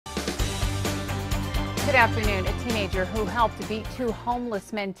Good afternoon. A teenager who helped beat two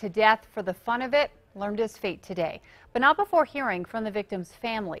homeless men to death for the fun of it learned his fate today, but not before hearing from the victims'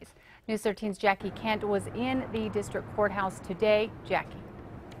 families. News 13's Jackie Kent was in the district courthouse today. Jackie.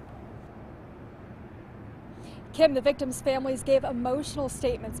 Kim, the victims' families gave emotional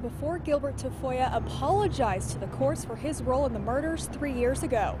statements before Gilbert Tafoya apologized to the courts for his role in the murders 3 years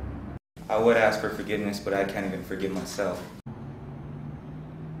ago. I would ask for forgiveness, but I can't even forgive myself.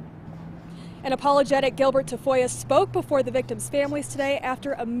 An apologetic Gilbert Tafoya spoke before the victims' families today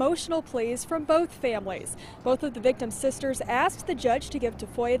after emotional pleas from both families. Both of the victims' sisters asked the judge to give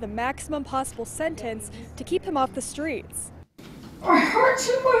Tafoya the maximum possible sentence to keep him off the streets. Our hearts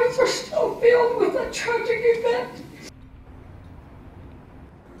and minds are still filled with a tragic event.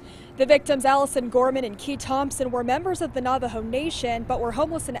 The victims, Allison Gorman and Key Thompson, were members of the Navajo Nation, but were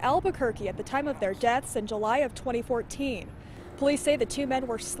homeless in Albuquerque at the time of their deaths in July of 2014. Police say the two men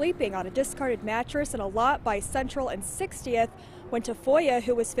were sleeping on a discarded mattress in a lot by Central and 60th when Tafoya,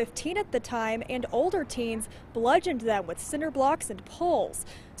 who was 15 at the time, and older teens bludgeoned them with cinder blocks and poles.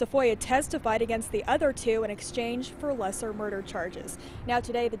 Tafoya testified against the other two in exchange for lesser murder charges. Now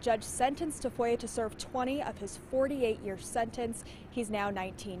today, the judge sentenced Tafoya to serve 20 of his 48-year sentence. He's now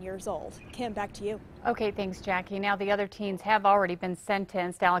 19 years old. Kim, back to you. Okay, thanks, Jackie. Now the other teens have already been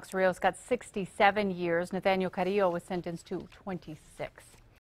sentenced. Alex Rios got 67 years. Nathaniel Carrillo was sentenced to 26.